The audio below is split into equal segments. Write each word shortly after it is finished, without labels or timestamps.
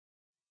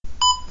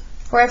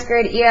4th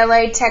grade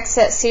ELA text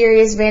set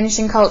series,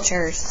 Vanishing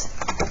Cultures.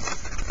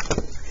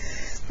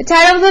 The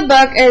title of the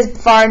book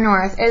is Far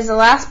North. It is the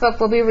last book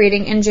we'll be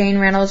reading in Jane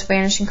Reynolds'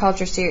 Vanishing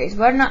Culture series.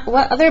 What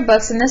other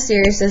books in this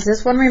series does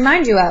this one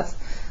remind you of?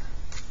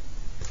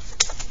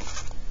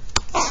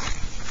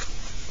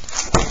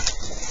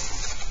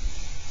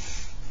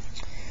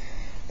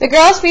 The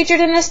girls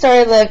featured in the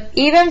story live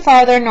even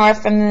farther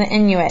north from the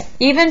Inuit.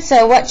 Even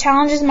so, what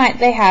challenges might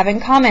they have in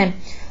common?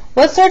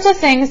 What sorts of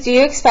things do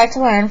you expect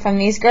to learn from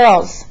these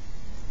girls?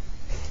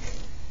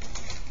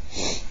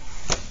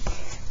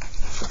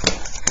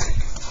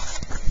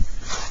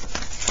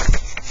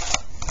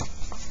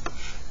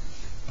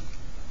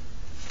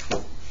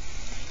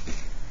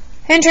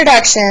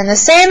 Introduction. The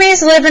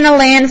Samis live in a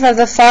land of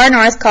the far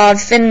north called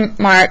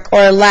Finnmark,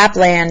 or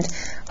Lapland,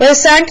 where the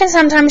sun can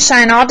sometimes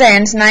shine all day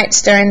and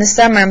nights during the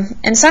summer,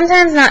 and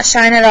sometimes not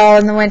shine at all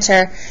in the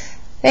winter.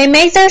 They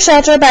make their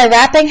shelter by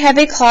wrapping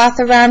heavy cloth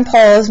around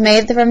poles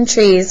made from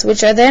trees,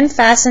 which are then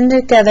fastened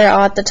together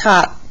all at the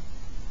top.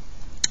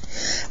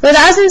 For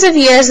thousands of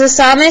years, the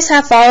Samis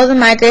have followed the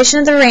migration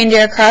of the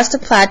reindeer across the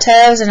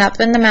plateaus and up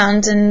in the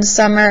mountains in the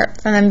summer,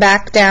 and then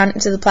back down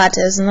to the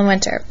plateaus in the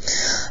winter.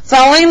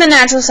 Following the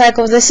natural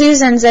cycle of the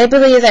seasons, they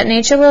believe that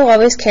nature will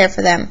always care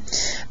for them.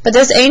 But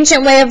this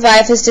ancient way of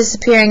life is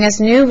disappearing as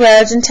new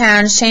roads and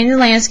towns change the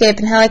landscape,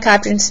 and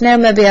helicopters and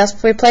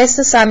snowmobiles replace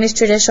the Samis'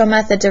 traditional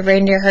methods of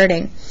reindeer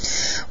herding.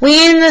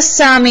 We and the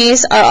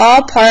Samis are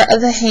all part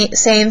of the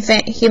same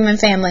human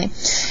family,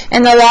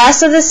 and the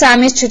loss of the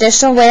Samis'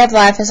 traditional way of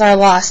life is our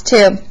loss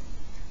too.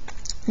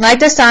 Like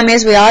the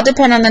Samis, we all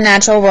depend on the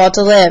natural world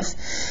to live.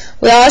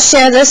 We all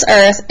share this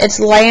earth, its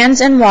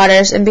lands and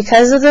waters, and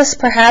because of this,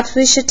 perhaps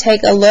we should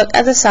take a look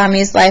at the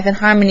Samis' life in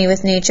harmony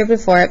with nature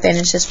before it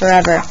vanishes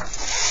forever.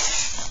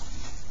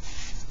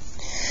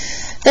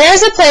 There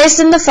is a place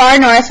in the far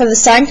north where the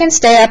sun can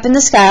stay up in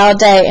the sky all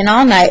day and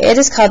all night. It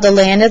is called the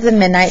land of the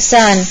midnight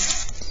sun.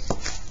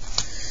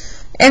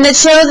 In the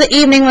chill of the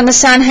evening when the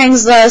sun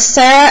hangs low,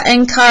 Sarah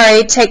and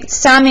Kari take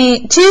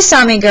two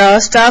Sami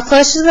girls, draw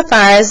close to the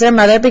fire as their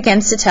mother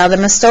begins to tell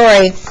them a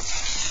story.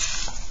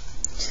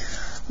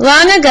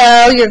 Long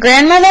ago, your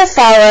grandmother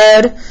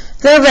followed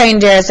the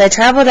reindeer as they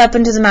traveled up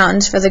into the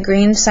mountains for the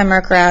green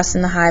summer grass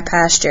in the high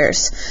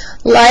pastures.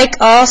 Like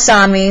all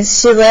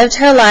Samis, she lived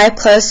her life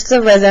close to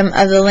the rhythm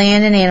of the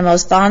land and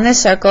animals, following the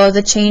circle of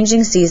the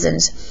changing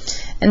seasons.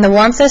 In the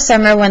warmth of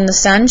summer, when the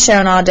sun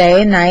shone all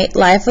day and night,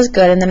 life was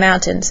good in the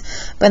mountains.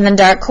 But in the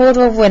dark cold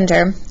of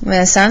winter, when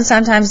the sun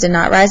sometimes did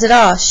not rise at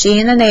all, she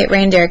and the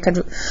reindeer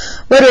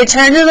would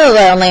return to the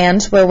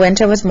lowlands where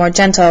winter was more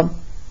gentle.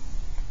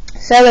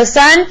 So the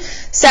sun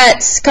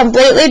sets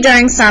completely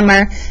during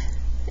summer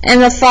in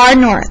the far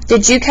north.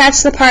 Did you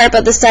catch the part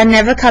about the sun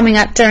never coming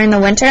up during the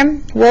winter?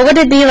 What would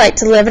it be like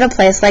to live in a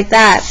place like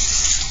that?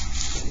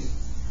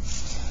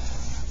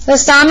 The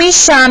Sami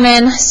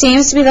shaman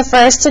seems to be the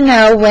first to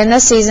know when the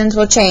seasons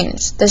will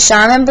change. The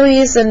shaman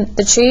believes that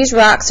the trees,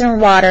 rocks,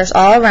 and waters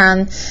all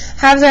around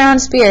have their own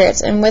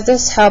spirits, and with the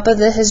help of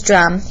his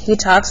drum, he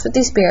talks with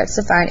these spirits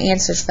to find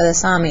answers for the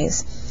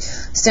Samis.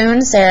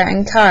 Soon, Sarah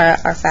and Kara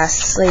are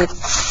fast asleep.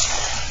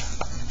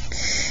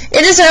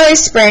 It is early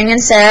spring,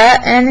 and Sarah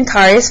and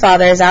Kari's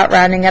father is out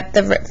rounding up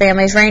the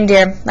family's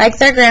reindeer. Like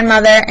their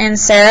grandmother, and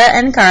Sarah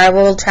and Kara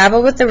will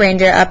travel with the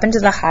reindeer up into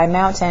the high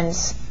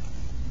mountains.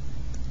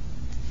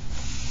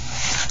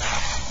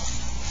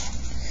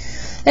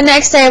 The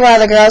next day, while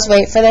the girls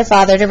wait for their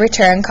father to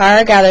return,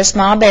 Kara gathers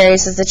small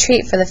berries as a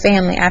treat for the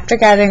family. After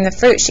gathering the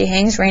fruit, she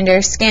hangs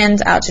reindeer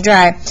skins out to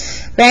dry.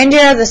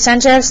 Reindeer are the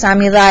center of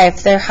Sami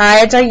life. Their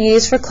hides are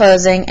used for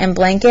clothing and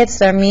blankets,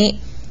 their meat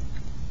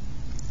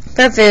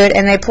for food,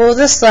 and they pull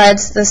the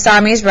sleds the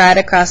Samis ride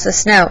across the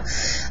snow.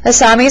 The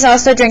Samis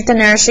also drink the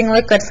nourishing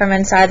liquid from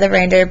inside the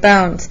reindeer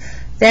bones.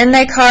 Then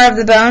they carve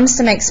the bones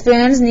to make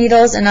spoons,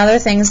 needles, and other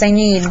things they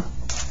need.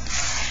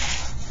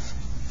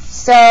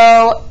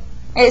 So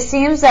it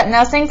seems that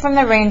nothing from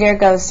the reindeer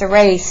goes to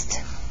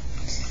waste.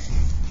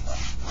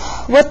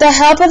 With the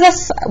help of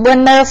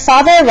when their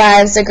father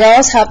arrives, the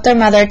girls help their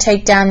mother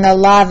take down the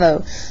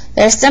lavo,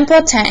 their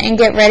simple tent, and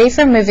get ready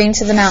for moving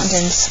to the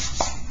mountains.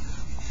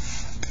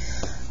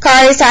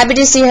 Kari is happy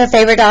to see her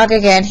favorite dog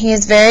again. He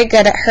is very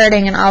good at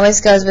herding and always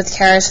goes with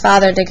Kara's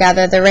father to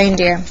gather the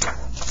reindeer.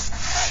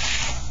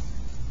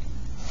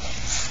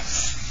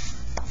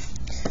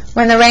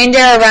 When the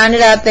reindeer are rounded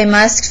up, they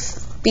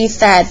must be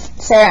fed.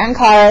 Sarah and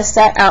Kara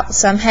set out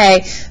some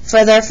hay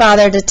for their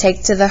father to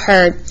take to the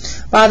herd.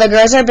 While the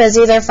girls are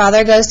busy, their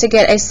father goes to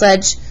get a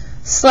sledge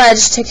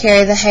to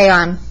carry the hay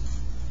on.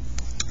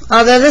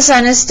 Although the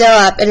sun is still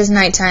up, it is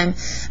nighttime.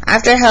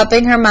 After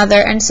helping her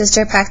mother and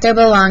sister pack their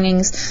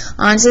belongings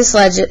onto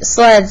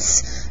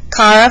sleds,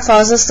 Kara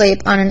falls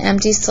asleep on an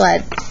empty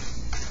sled.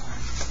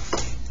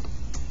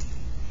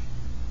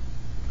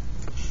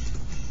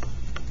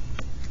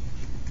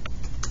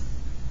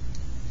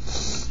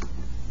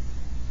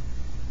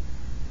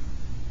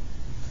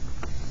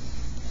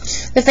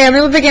 The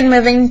family will begin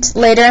moving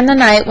later in the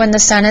night when the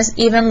sun is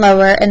even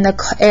lower and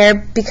the air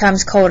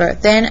becomes colder.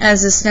 Then,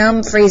 as the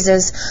snow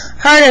freezes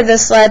harder, the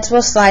sleds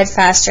will slide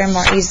faster and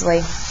more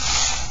easily.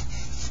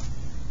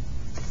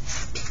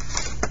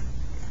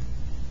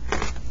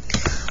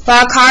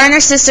 While Kara and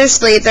her sister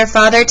sleep, their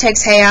father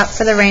takes hay out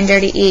for the reindeer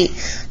to eat.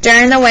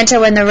 During the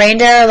winter, when the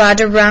reindeer are allowed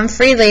to roam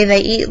freely,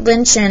 they eat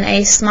lichen,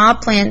 a small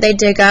plant they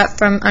dig up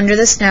from under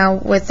the snow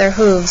with their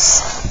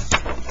hooves.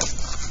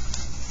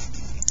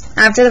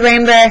 After the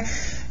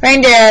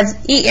reindeer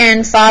have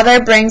eaten,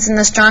 Father brings in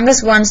the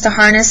strongest ones to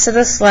harness to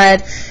the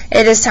sled.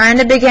 It is time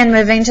to begin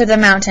moving to the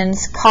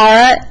mountains.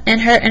 Kara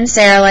and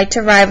Sarah like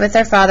to ride with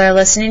their father,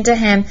 listening to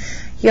him,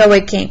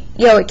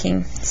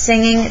 Yoiking,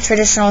 singing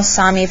traditional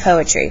Sami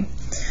poetry.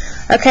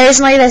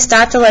 Occasionally they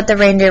stop to let the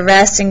reindeer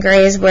rest and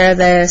graze where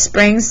the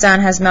spring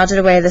sun has melted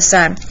away the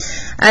sun.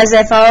 As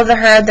they follow the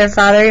herd, their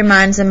father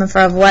reminds them of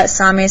what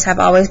Samis have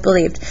always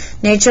believed.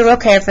 Nature will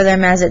care for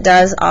them as it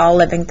does all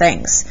living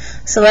things.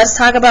 So let's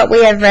talk about what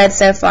we have read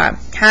so far.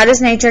 How does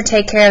nature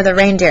take care of the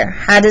reindeer?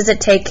 How does it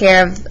take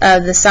care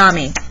of the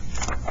Sami?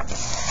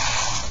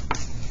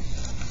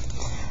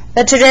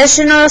 The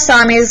traditional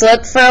Samis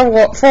look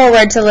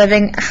forward to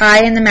living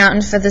high in the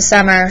mountains for the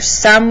summer.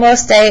 Some will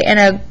stay in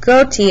a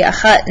goti, a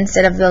hut,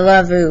 instead of the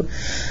lavu.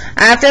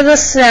 After the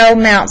snow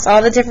melts,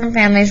 all the different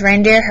families'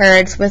 reindeer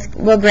herds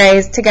will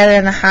graze together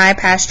in the high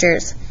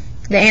pastures.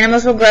 The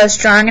animals will grow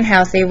strong and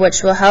healthy,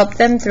 which will help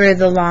them through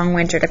the long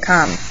winter to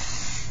come.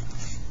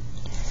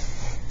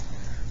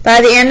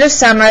 By the end of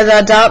summer, the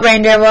adult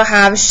reindeer will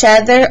have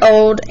shed their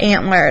old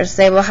antlers.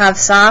 They will have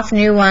soft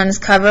new ones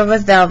covered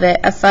with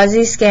velvet, a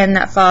fuzzy skin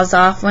that falls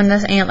off when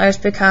the antlers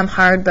become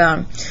hard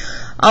bone.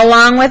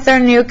 Along with their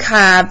new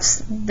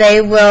calves,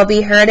 they will be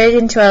herded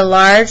into a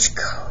large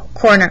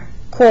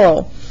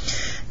corral.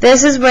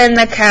 This is when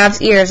the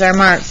calves' ears are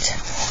marked.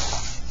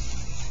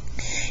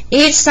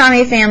 Each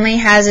Sami family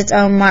has its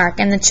own mark,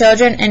 and the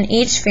children in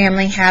each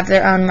family have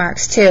their own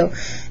marks too.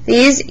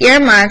 These ear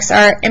marks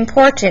are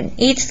important.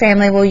 Each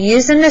family will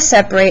use them to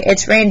separate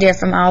its reindeer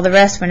from all the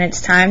rest when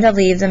it's time to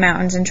leave the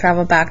mountains and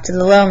travel back to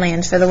the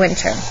lowlands for the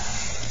winter.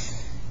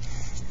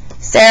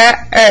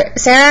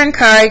 Sarah and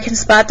Kari can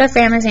spot their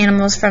family's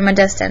animals from a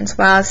distance.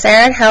 While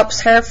Sarah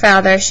helps her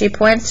father, she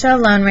points to a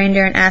lone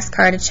reindeer and asks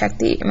Kari to check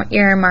the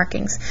ear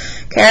markings.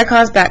 Kara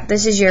calls back,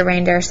 "This is your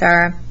reindeer,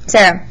 Sarah."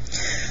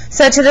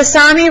 So to the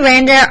Sami,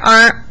 reindeer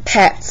aren't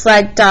pets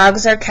like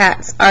dogs or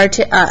cats are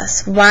to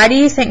us. Why do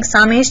you think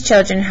Sami's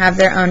children have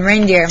their own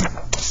reindeer?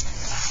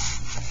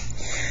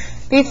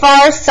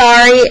 Before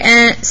Sarah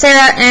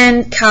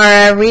and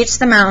Kara reach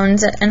the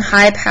mountains and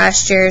high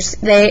pastures,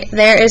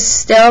 there is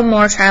still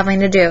more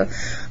traveling to do.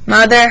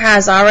 Mother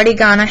has already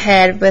gone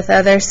ahead with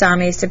other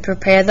Samis to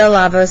prepare the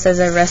lavos as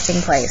a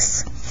resting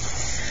place.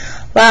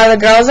 While the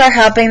girls are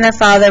helping their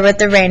father with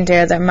the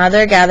reindeer, their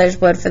mother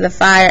gathers wood for the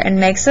fire and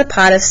makes a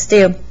pot of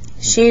stew.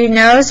 She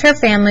knows her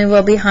family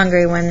will be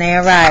hungry when they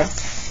arrive.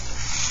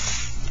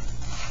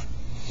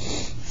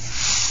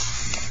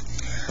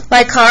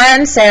 Like Kara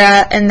and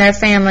Sarah and their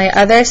family,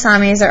 other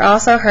Samis are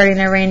also herding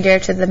their reindeer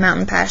to the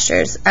mountain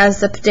pastures. As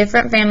the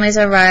different families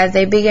arrive,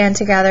 they begin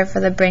to gather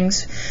for the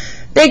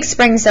big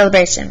spring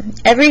celebration.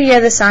 Every year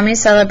the Samis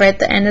celebrate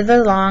the end of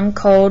the long,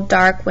 cold,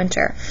 dark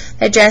winter.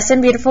 They dress in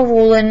beautiful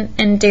woolen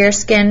and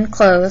deerskin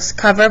clothes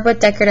covered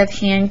with decorative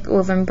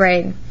hand-woven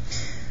braid.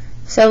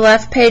 So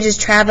left page is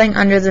traveling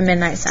under the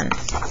midnight sun.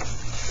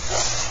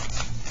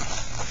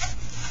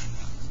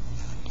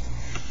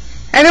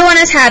 Everyone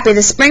is happy.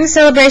 The spring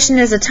celebration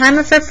is a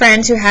time for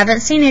friends who haven't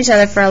seen each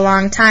other for a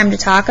long time to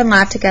talk and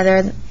laugh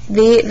together.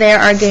 There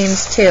are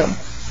games too.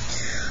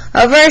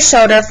 Over his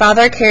shoulder,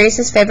 Father carries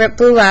his favorite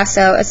blue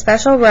lasso, a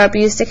special rope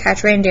used to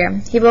catch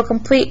reindeer. He will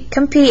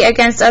compete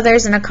against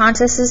others in a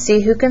contest to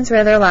see who can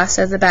throw their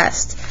lasso the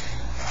best.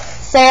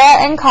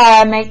 Sarah and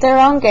Kara make their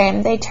own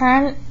game. They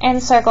turn in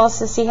circles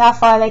to see how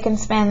far they can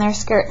span their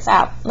skirts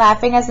out,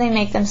 laughing as they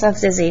make themselves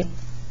dizzy.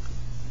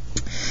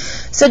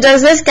 So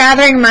does this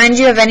gathering remind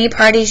you of any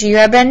parties you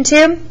have been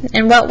to?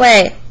 In what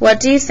way? What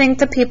do you think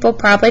the people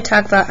probably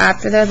talk about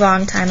after their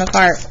long time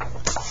apart?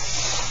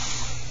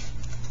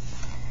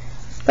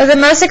 But the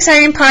most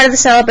exciting part of the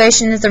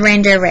celebration is the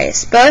reindeer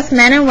race. Both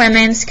men and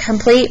women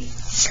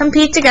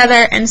compete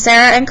together, and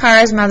Sarah and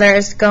Kara's mother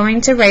is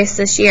going to race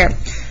this year.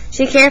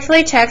 She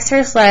carefully checks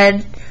her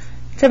sled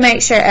to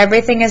make sure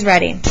everything is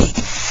ready.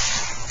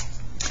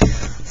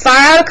 Far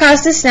out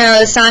across the snow,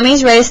 the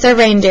Samis race their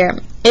reindeer.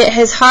 It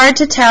is hard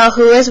to tell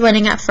who is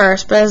winning at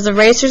first, but as the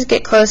racers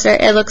get closer,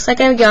 it looks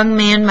like a young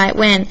man might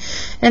win.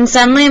 Then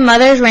suddenly,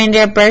 Mother's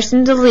reindeer bursts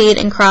into the lead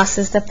and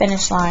crosses the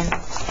finish line.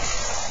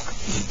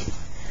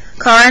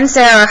 Kara and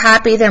Sarah are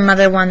happy their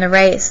mother won the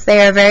race.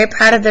 They are very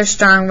proud of their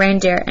strong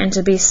reindeer and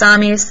to be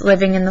Samis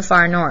living in the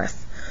far north.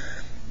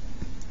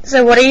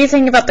 So what do you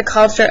think about the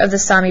culture of the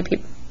Sami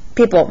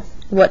people?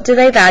 What do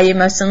they value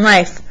most in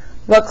life?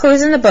 What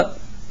clues in the book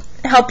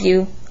help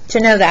you to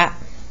know that?